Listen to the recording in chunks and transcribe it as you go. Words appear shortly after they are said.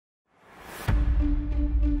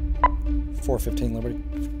415 Liberty.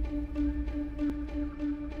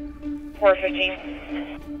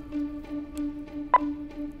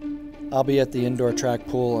 415. I'll be at the indoor track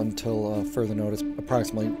pool until further notice,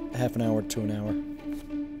 approximately half an hour to an hour.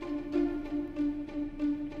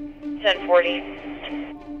 1040.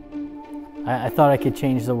 I thought I could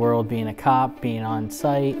change the world being a cop, being on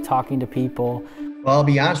site, talking to people. Well, I'll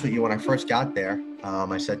be honest with you. When I first got there,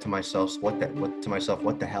 I said to myself, "What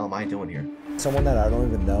the hell am I doing here?" Someone that I don't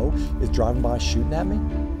even know is driving by shooting at me?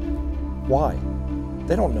 Why?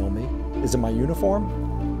 They don't know me. Is it my uniform?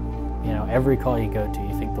 You know, every call you go to,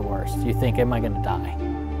 you think the worst. You think, am I going to die?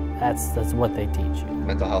 That's what they teach you.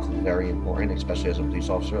 Mental health is very important, especially as a police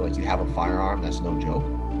officer. Like, you have a firearm, that's no joke.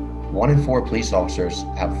 1 in 4 police officers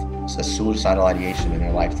have a suicidal ideation in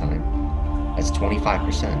their lifetime. That's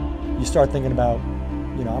 25%. You start thinking about,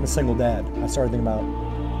 you know, I'm a single dad. I started thinking about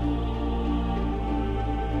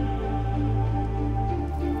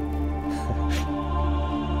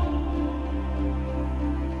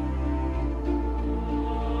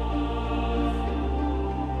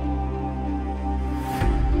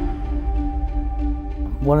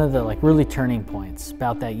one of the really turning points,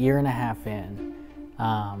 about that year and a half in,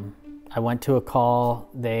 I went to a call.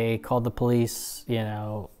 They called the police. You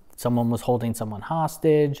know, someone was holding someone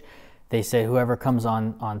hostage. They said whoever comes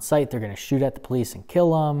on site, they're going to shoot at the police and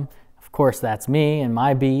kill them. Of course, that's me and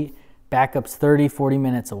my beat. Backup's 30, 40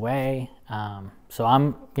 minutes away. So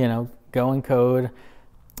I'm, going code.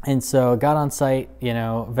 And so I got on site,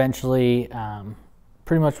 eventually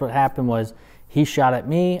pretty much what happened was he shot at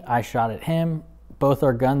me, I shot at him. Both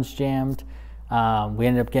our guns jammed. We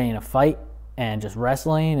ended up getting in a fight and just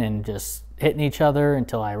wrestling and just hitting each other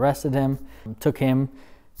until I arrested him, took him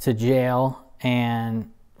to jail.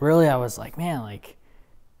 And really I was like, man,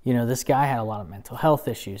 this guy had a lot of mental health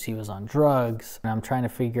issues. He was on drugs. And I'm trying to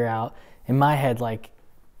figure out in my head,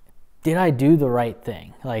 did I do the right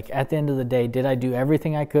thing? At the end of the day, did I do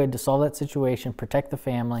everything I could to solve that situation, protect the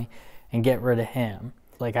family, and get rid of him?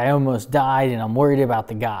 I almost died and I'm worried about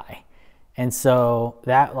the guy. And so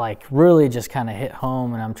that really just kind of hit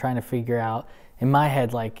home, and I'm trying to figure out in my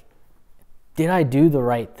head, did I do the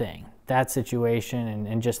right thing? That situation,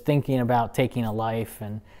 and just thinking about taking a life,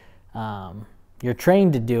 and you're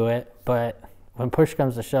trained to do it, but when push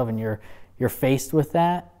comes to shove and you're faced with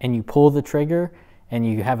that and you pull the trigger and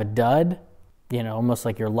you have a dud, almost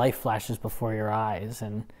like your life flashes before your eyes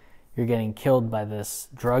and you're getting killed by this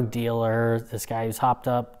drug dealer, this guy who's hopped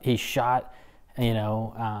up, he shot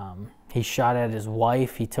at his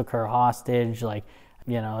wife, he took her hostage,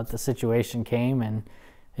 the situation came and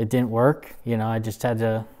it didn't work. I just had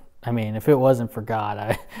to, if it wasn't for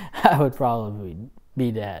God, I would probably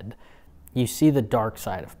be dead. You see the dark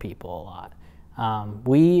side of people a lot.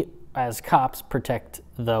 We, as cops, protect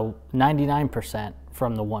the 99%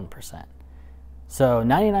 from the 1%. So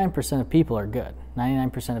 99% of people are good.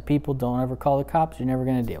 99% of people don't ever call the cops, you're never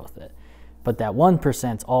gonna deal with it. But that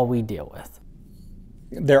 1% is all we deal with.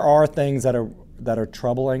 There are things that are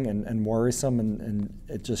troubling and worrisome, and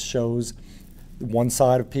it just shows one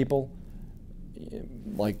side of people,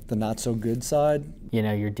 like the not so good side.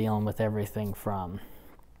 You're dealing with everything from,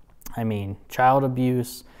 child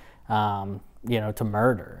abuse, to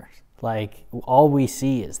murder. All we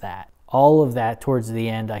see is that. All of that towards the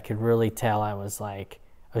end, I could really tell I was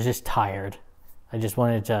just tired. I just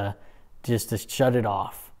wanted to shut it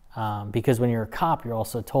off. Because when you're a cop, you're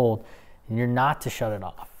also told, and you're not to shut it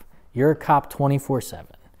off. You're a cop 24/7.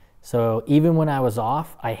 So even when I was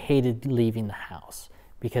off, I hated leaving the house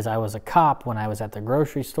because I was a cop when I was at the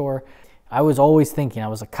grocery store. I was always thinking I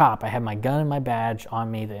was a cop. I had my gun and my badge on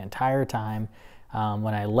me the entire time.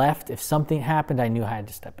 When I left, if something happened, I knew I had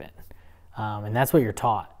to step in. And that's what you're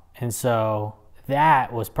taught. And so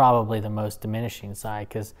that was probably the most diminishing side,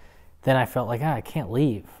 because then I felt I can't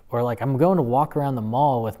leave. Or I'm going to walk around the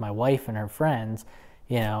mall with my wife and her friends,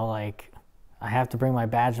 I have to bring my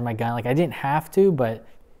badge and my gun. I didn't have to, but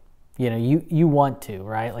you want to,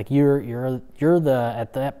 right? You're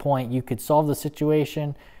at that point, you could solve the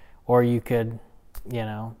situation, or you could,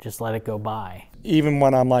 just let it go by. Even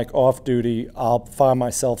when I'm off duty, I'll find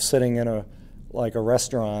myself sitting in a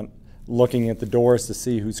restaurant, looking at the doors to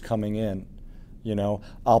see who's coming in.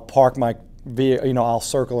 I'll park my vehicle, I'll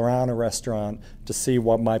circle around a restaurant to see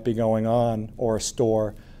what might be going on, or a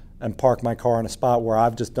store, and park my car in a spot where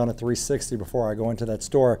I've just done a 360 before I go into that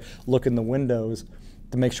store, look in the windows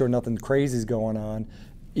to make sure nothing crazy is going on.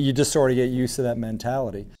 You just sort of get used to that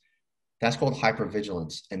mentality. That's called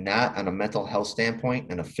hypervigilance. And that, on a mental health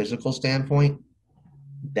standpoint and a physical standpoint,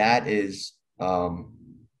 that is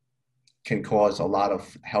can cause a lot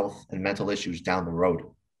of health and mental issues down the road.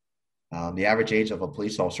 The average age of a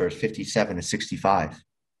police officer is 57 to 65,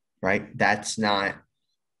 right? That's not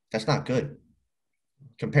good.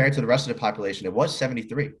 Compared to the rest of the population, it was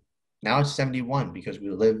 73. Now it's 71 because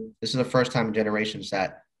this is the first time in generations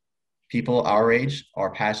that people our age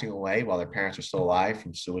are passing away while their parents are still alive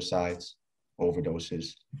from suicides,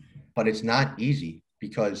 overdoses. But it's not easy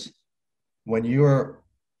because when you're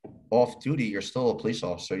off duty, you're still a police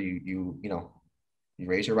officer. You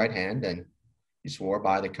raise your right hand and you swore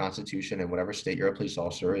by the Constitution and whatever state you're a police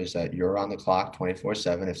officer is that you're on the clock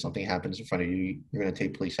 24/7. If something happens in front of you, you're going to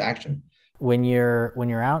take police action. When you're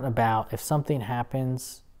out and about, if something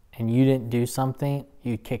happens and you didn't do something,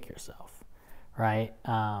 you kick yourself, right?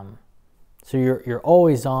 So you're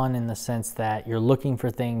always on in the sense that you're looking for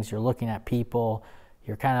things, you're looking at people,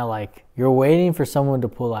 you're kind of like, you're waiting for someone to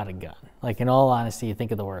pull out a gun. Like, in all honesty, you think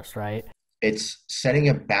of the worst, right? It's setting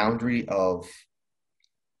a boundary of,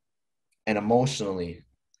 and emotionally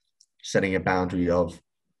setting a boundary of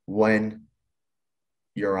when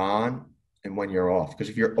you're on and when you're off. Because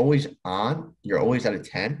if you're always on, you're always at a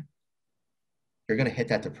 10, you're going to hit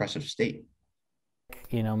that depressive state.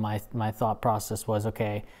 You know, my thought process was,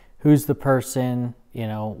 okay, who's the person, you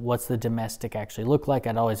know, what's the domestic actually look like?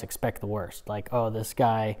 I'd always expect the worst. Like, oh, this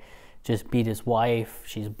guy just beat his wife,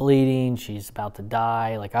 she's bleeding, she's about to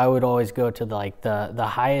die. Like, I would always go to the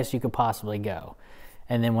highest you could possibly go.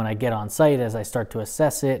 And then when I get on site, as I start to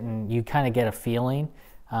assess it and you kind of get a feeling,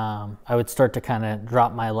 I would start to kind of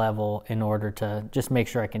drop my level in order to just make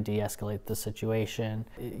sure I can de-escalate the situation.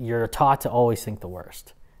 You're taught to always think the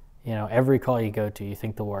worst. You know, every call you go to, you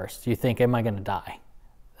think the worst. You think, am I going to die?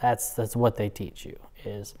 That's what they teach you,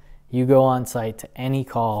 is you go on site to any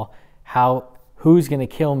call, who's going to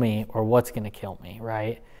kill me or what's going to kill me,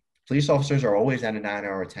 right? Police officers are always at a 9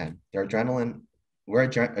 or a 10. We're adrenaline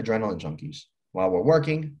junkies while we're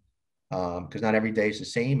working, because not every day is the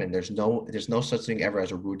same, and there's no such thing ever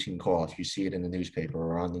as a routine call. If you see it in the newspaper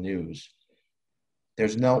or on the news,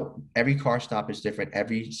 every car stop is different.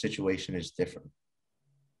 Every situation is different.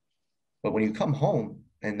 But when you come home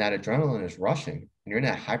and that adrenaline is rushing and you're in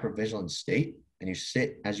that hypervigilant state and you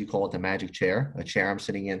sit, as you call it, the magic chair, a chair I'm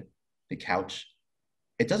sitting in, the couch,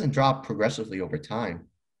 it doesn't drop progressively over time.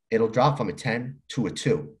 It'll drop from a 10 to a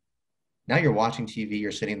 2. Now you're watching TV,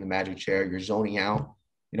 you're sitting in the magic chair, you're zoning out.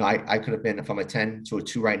 You know, I could have been from a 10 to a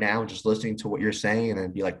 2 right now, just listening to what you're saying and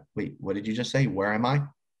then be like, wait, what did you just say? Where am I?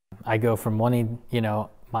 I go from wanting, you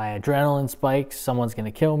know, my adrenaline spikes, someone's going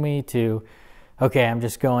to kill me, to, okay, I'm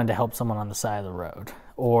just going to help someone on the side of the road,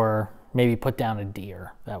 or maybe put down a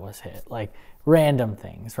deer that was hit, like random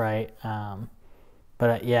things, right?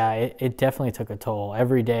 But yeah, it definitely took a toll.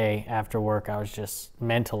 Every day after work, I was just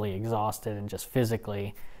mentally exhausted and just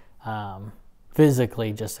physically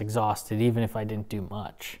just exhausted, even if I didn't do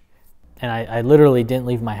much. And I literally didn't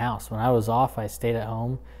leave my house. When I was off, I stayed at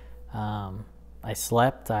home. I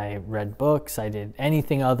slept, I read books, I did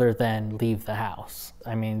anything other than leave the house.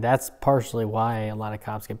 I mean, that's partially why a lot of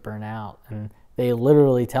cops get burnt out. And they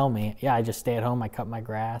literally tell me, yeah, I just stay at home, I cut my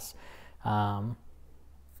grass.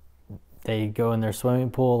 They go in their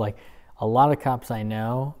swimming pool. Like, a lot of cops I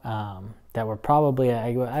know that were probably,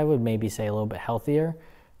 I would maybe say, a little bit healthier.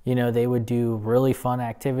 You know, they would do really fun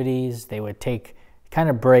activities. They would kind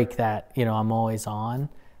of break that, you know, I'm always on.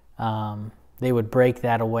 They would break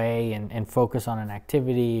that away and focus on an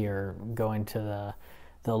activity, or going to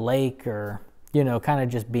the lake, or, you know, kind of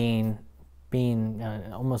just being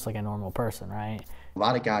almost like a normal person, right? A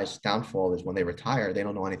lot of guys' downfall is when they retire, they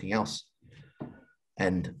don't know anything else.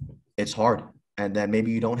 And it's hard. And then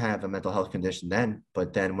maybe you don't have a mental health condition then,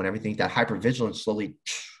 but then when everything, that hypervigilance slowly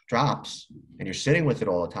drops and you're sitting with it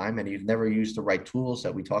all the time and you've never used the right tools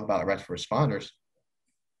that we talk about as responders,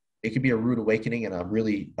 it could be a rude awakening and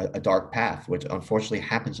a dark path, which unfortunately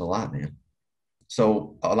happens a lot, man.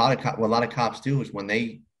 So what a lot of cops do is when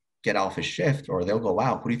they get off a shift or they'll go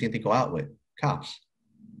out, who do you think they go out with? Cops.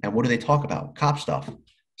 And what do they talk about? Cop stuff.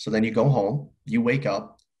 So then you go home, you wake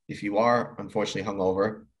up. If you are unfortunately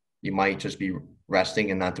hungover, you might just be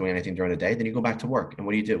resting and not doing anything during the day. Then you go back to work. And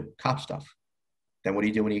what do? Cop stuff. Then what do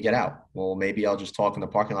you do when you get out? Well, maybe I'll just talk in the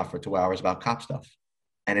parking lot for 2 hours about cop stuff.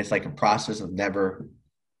 And it's like a process of never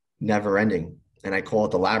ending. And I call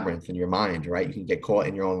it the labyrinth in your mind, right? You can get caught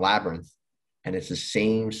in your own labyrinth and it's the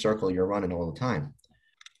same circle you're running all the time.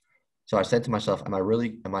 So I said to myself, am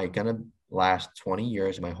I going to last 20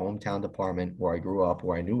 years in my hometown department where I grew up,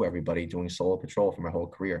 where I knew everybody, doing solo patrol for my whole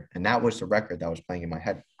career? And that was the record that was playing in my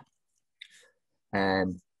head.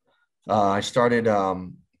 And I started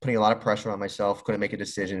putting a lot of pressure on myself, couldn't make a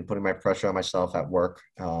decision, putting my pressure on myself at work.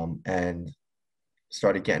 And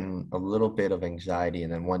started getting a little bit of anxiety,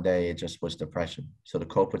 and then one day it just was depression. So to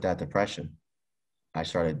cope with that depression, I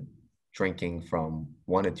started drinking from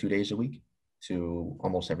 1 to 2 days a week to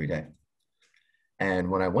almost every day. And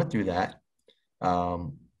when I went through that,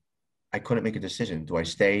 I couldn't make a decision. Do I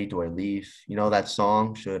stay? Do I leave? You know that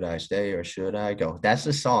song, Should I Stay or Should I Go? That's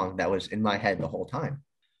the song that was in my head the whole time.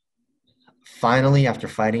 Finally, after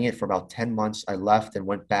fighting it for about 10 months, I left and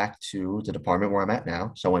went back to the department where I'm at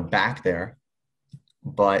now. So I went back there.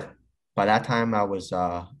 But by that time, I was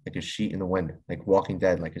like a sheet in the wind, like Walking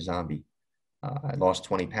Dead, like a zombie. I lost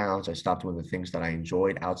 20 pounds. I stopped doing the things that I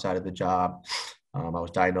enjoyed outside of the job. I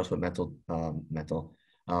was diagnosed with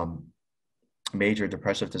major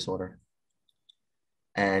depressive disorder.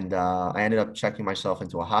 And I ended up checking myself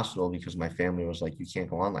into a hospital because my family was like, you can't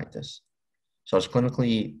go on like this. So I was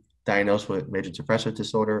clinically diagnosed with major depressive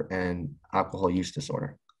disorder and alcohol use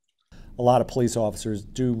disorder. A lot of police officers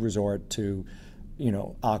do resort to,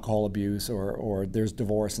 alcohol abuse, or there's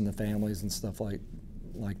divorce in the families and stuff like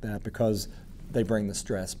that, because they bring the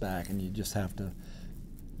stress back, and you just have to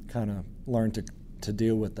kind of learn to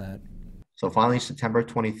deal with that. So finally, September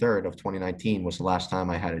 23rd of 2019 was the last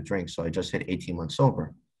time I had a drink. So I just hit 18 months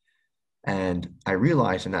sober. And I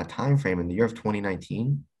realized in that time frame, in the year of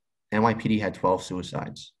 2019, NYPD had 12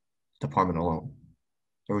 suicides, department alone.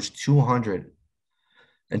 There was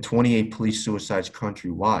 228 police suicides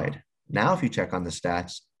countrywide. Now, if you check on the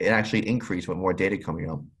stats, it actually increased with more data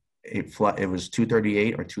coming up. It was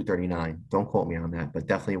 238 or 239. Don't quote me on that, but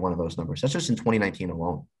definitely one of those numbers. That's just in 2019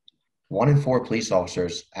 alone. 1 in 4 police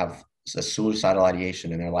officers have a suicidal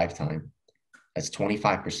ideation in their lifetime. That's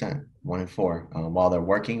 25%, 1 in 4, while they're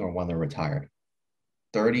working or when they're retired.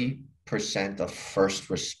 30% of first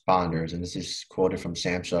responders, and this is quoted from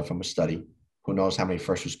SAMHSA from a study, who knows how many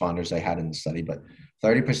first responders they had in the study, but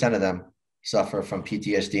 30% of them suffer from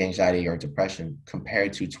PTSD, anxiety, or depression,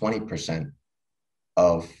 compared to 20%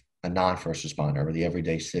 of a non-first responder or the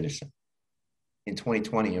everyday citizen. In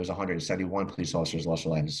 2020, it was 171 police officers lost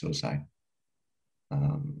their life to suicide.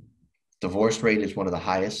 Divorce rate is one of the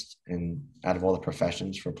highest out of all the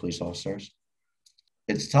professions for police officers.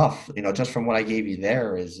 It's tough, just from what I gave you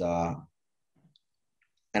there is, and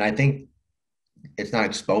I think it's not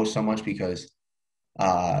exposed so much because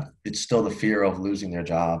it's still the fear of losing their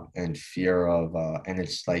job and fear of, and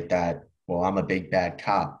it's like that, well, I'm a big bad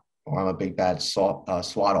cop or I'm a big bad SWAT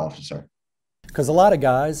officer. Because a lot of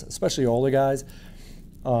guys, especially older guys,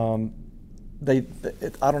 I don't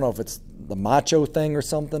know if it's the macho thing or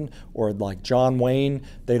something, or like John Wayne,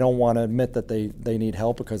 they don't want to admit that they need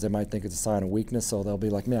help because they might think it's a sign of weakness, so they'll be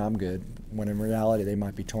like, yeah, I'm good, when in reality they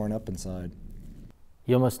might be torn up inside.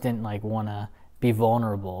 You almost didn't want to be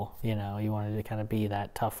vulnerable, you wanted to kind of be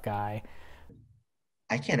that tough guy.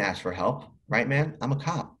 I can't ask for help, right, man? I'm a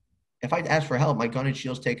cop. If I ask for help, my gun and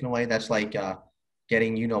shield's taken away. That's like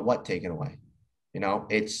getting what taken away.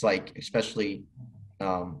 It's like, especially,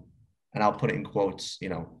 and I'll put it in quotes,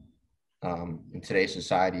 in today's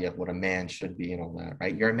society of what a man should be and all that,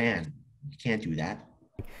 right? You're a man. You can't do that.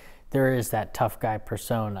 There is that tough guy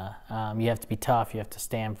persona. You have to be tough. You have to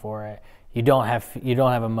stand for it. You don't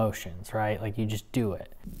have emotions, right? Like, you just do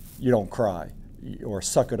it. You don't cry or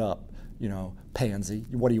suck it up, pansy.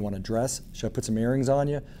 What do you want to dress? Should I put some earrings on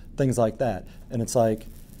you? Things like that. And it's like,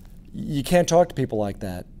 you can't talk to people like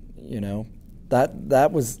that,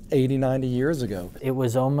 That was 80, 90 years ago. It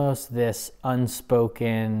was almost this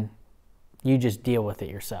unspoken, you just deal with it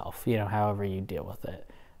yourself, however you deal with it.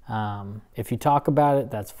 If you talk about it,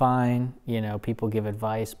 that's fine. People give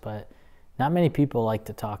advice, but not many people like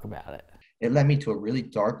to talk about it. It led me to a really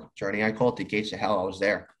dark journey. I call it the gates of hell. I was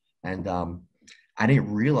there. And I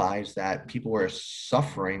didn't realize that people were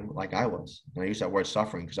suffering like I was. And I use that word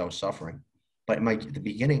suffering because I was suffering. But at the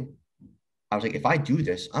beginning, I was like, if I do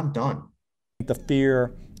this, I'm done. The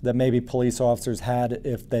fear that maybe police officers had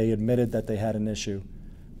if they admitted that they had an issue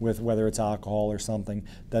with whether it's alcohol or something,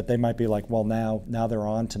 that they might be like, well, now they're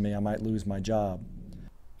on to me, I might lose my job.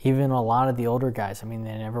 Even a lot of the older guys, they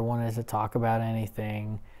never wanted to talk about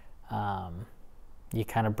anything. You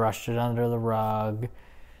kind of brushed it under the rug.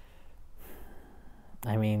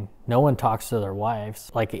 No one talks to their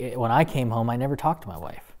wives. Like, when I came home, I never talked to my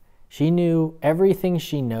wife. She knew everything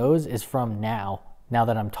she knows is from now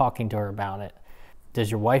that I'm talking to her about it. Does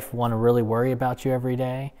your wife want to really worry about you every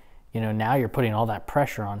day? Now you're putting all that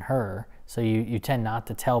pressure on her, so you tend not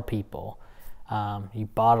to tell people. You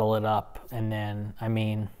bottle it up, and then,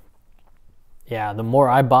 the more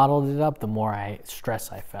I bottled it up, the more stress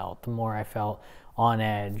I felt, the more I felt on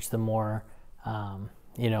edge, the more,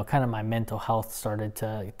 kind of my mental health started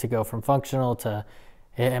to go from functional to,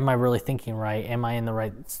 am I really thinking right? Am I in the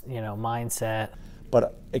right, mindset?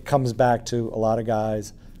 But it comes back to a lot of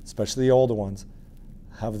guys, especially the older ones,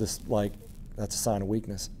 have this, like, that's a sign of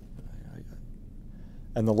weakness.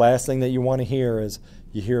 And the last thing that you want to hear is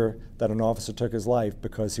you hear that an officer took his life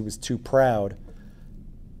because he was too proud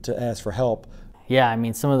to ask for help. Yeah, I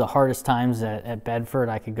mean, some of the hardest times at Bedford,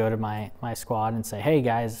 I could go to my squad and say, hey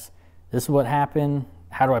guys, this is what happened.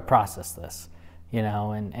 How do I process this? You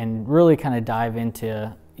know, and really kind of dive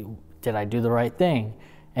into, did I do the right thing?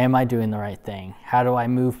 Am I doing the right thing? How do I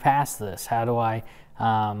move past this? How do I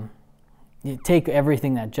take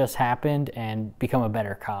everything that just happened and become a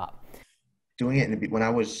better cop? Doing it when I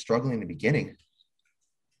was struggling in the beginning,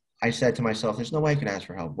 I said to myself, there's no way I can ask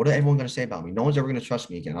for help. What is everyone going to say about me? No one's ever going to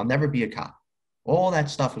trust me again. I'll never be a cop. All that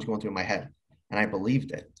stuff was going through my head, and I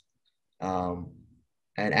believed it. And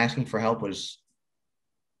asking for help was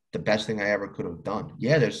the best thing I ever could have done.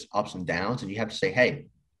 Yeah, there's ups and downs, and you have to say, hey,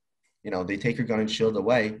 you know, they take your gun and shield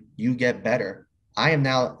away. You get better. I am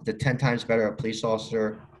now the 10 times better a police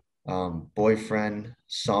officer, boyfriend,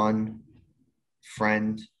 son,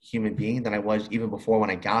 friend, human being than I was even before when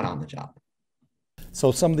I got on the job.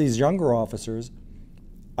 So some of these younger officers,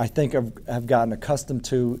 I think have gotten accustomed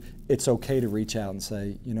to it's okay to reach out and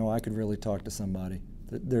say, you know, I could really talk to somebody.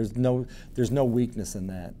 There's no weakness in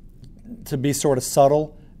that. To be sort of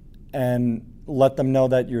subtle and let them know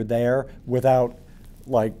that you're there without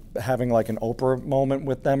like having like an Oprah moment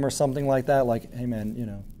with them or something like that. Like, hey man, you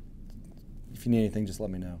know, if you need anything, just let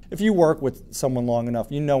me know. If you work with someone long enough,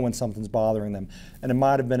 you know when something's bothering them. And it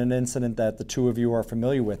might have been an incident that the two of you are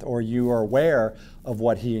familiar with, or you are aware of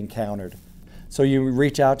what he encountered. So you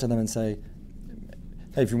reach out to them and say,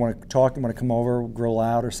 hey, if you want to talk, you want to come over, grill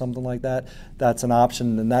out or something like that, that's an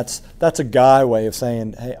option. And that's a guy way of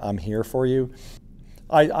saying, hey, I'm here for you.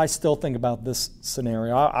 I still think about this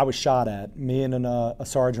scenario. I was shot at. Me and a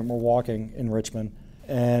sergeant were walking in Richmond,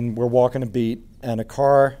 and we're walking a beat, and a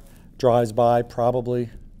car drives by probably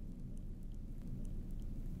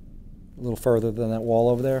a little further than that wall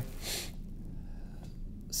over there,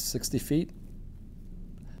 60 feet.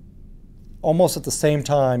 Almost at the same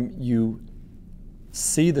time, you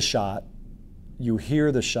see the shot, you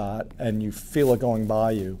hear the shot, and you feel it going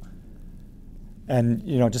by you. And,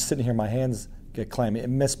 you know, just sitting here, my hands get clammy. It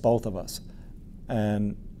missed both of us.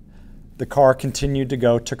 And the car continued to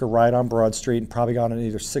go, took a right on Broad Street, and probably got on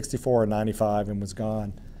either 64 or 95 and was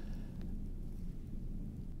gone.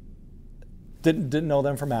 Didn't know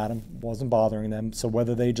them from Adam, wasn't bothering them. So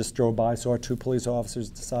whether they just drove by, saw two police officers,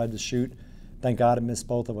 decided to shoot, thank God it missed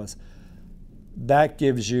both of us. That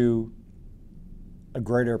gives you a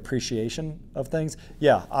greater appreciation of things.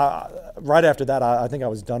 Yeah, right after that, I think I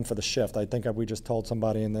was done for the shift. I think we just told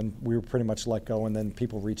somebody, and then we were pretty much let go, and then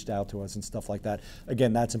people reached out to us and stuff like that.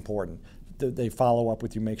 Again, that's important. They follow up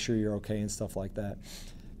with you, make sure you're okay and stuff like that.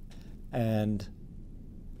 And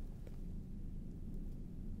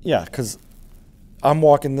yeah, because I'm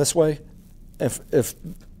walking this way. If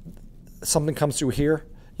something comes through here,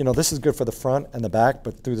 you know, this is good for the front and the back,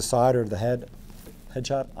 but through the side or the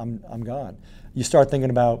headshot, I'm gone. You start thinking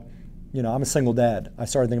about, you know, I'm a single dad. I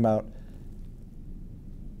started thinking about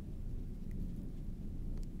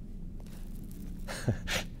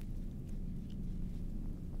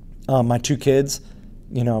my two kids,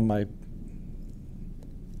 you know, my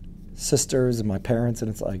sisters and my parents, and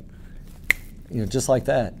it's like, you know, just like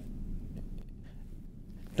that.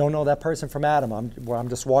 Don't know that person from Adam. I'm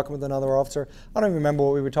just walking with another officer. I don't even remember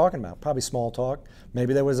what we were talking about. Probably small talk.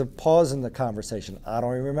 Maybe there was a pause in the conversation. I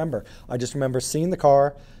don't even remember. I just remember seeing the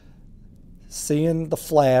car, seeing the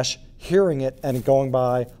flash, hearing it, and going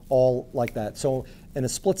by all like that. So in a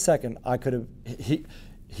split second, I could have,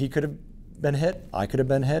 he could have been hit, I could have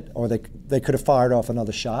been hit, or they could have fired off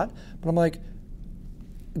another shot. But I'm like,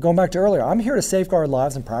 going back to earlier, I'm here to safeguard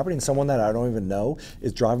lives and property, and someone that I don't even know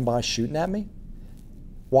is driving by shooting at me?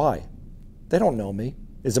 Why? They don't know me.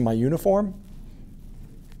 Is it my uniform?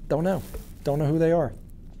 Don't know. Don't know who they are.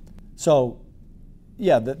 So,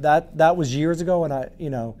 yeah, that was years ago, and I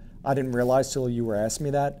didn't realize till you were asking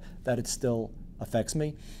me that it still affects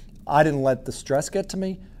me. I didn't let the stress get to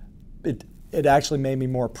me. It actually made me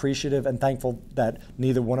more appreciative and thankful that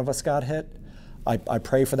neither one of us got hit. I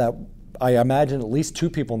pray for that. I imagine at least two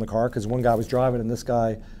people in the car, because one guy was driving and this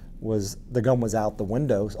guy the gun was out the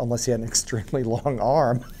window, unless he had an extremely long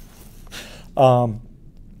arm.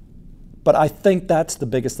 But I think that's the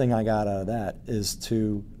biggest thing I got out of that, is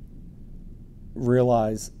to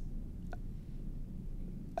realize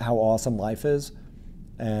how awesome life is,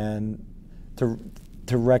 and to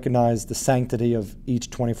recognize the sanctity of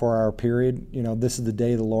each 24-hour period. You know, this is the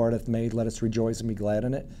day the Lord hath made, let us rejoice and be glad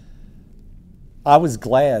in it. I was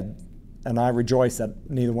glad, and I rejoiced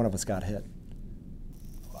that neither one of us got hit.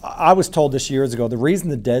 I was told this years ago, the reason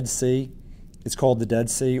the Dead Sea is called the Dead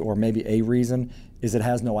Sea, or maybe a reason, is it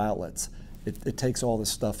has no outlets. It takes all this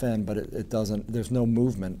stuff in, but it doesn't, there's no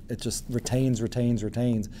movement. It just retains.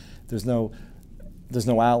 There's no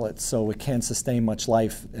outlets, so it can't sustain much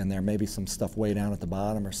life in there. Maybe some stuff way down at the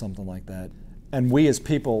bottom or something like that. And we as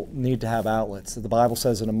people need to have outlets. The Bible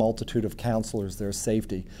says in a multitude of counselors there's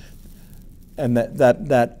safety. And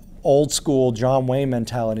that old school John Wayne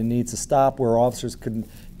mentality needs to stop, where officers can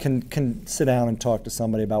sit down and talk to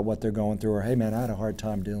somebody about what they're going through, or, hey man, I had a hard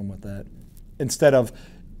time dealing with that. Instead of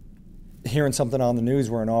hearing something on the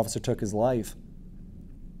news where an officer took his life,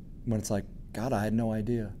 when it's like, God, I had no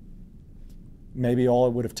idea. Maybe all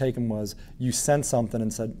it would have taken was you sent something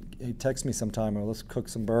and said, hey, text me sometime, or let's cook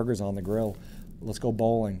some burgers on the grill. Let's go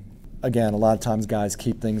bowling. Again, a lot of times guys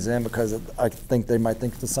keep things in because I think they might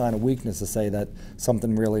think it's a sign of weakness to say that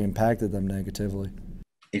something really impacted them negatively.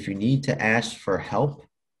 If you need to ask for help,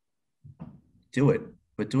 do it,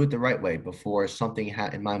 but do it the right way before something,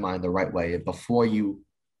 in my mind, the right way, before you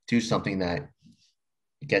do something that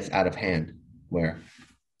gets out of hand. Where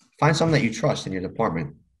find someone that you trust in your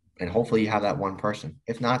department, and hopefully you have that one person.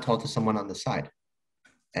 If not, talk to someone on the side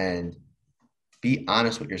and be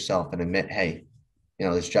honest with yourself and admit, hey, you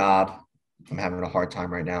know, this job, I'm having a hard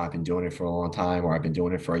time right now. I've been doing it for a long time, or I've been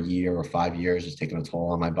doing it for a year or 5 years. It's taking a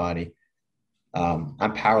toll on my body.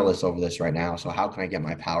 I'm powerless over this right now. So how can I get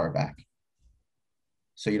my power back?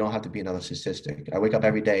 So you don't have to be another statistic. I wake up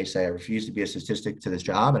every day and say, I refuse to be a statistic to this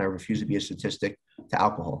job, and I refuse to be a statistic to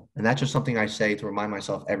alcohol. And that's just something I say to remind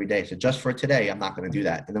myself every day. So just for today, I'm not going to do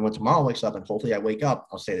that. And then when tomorrow wakes up, and hopefully I wake up,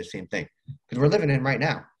 I'll say the same thing. Because we're living in right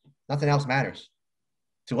now. Nothing else matters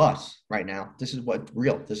to us right now. This is what's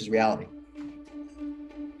real. This is reality.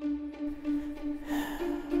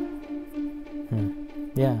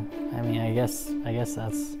 Yeah, I mean, I guess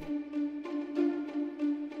that's...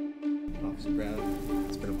 Officer Brown,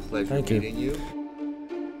 it's been a pleasure Thank you. meeting you.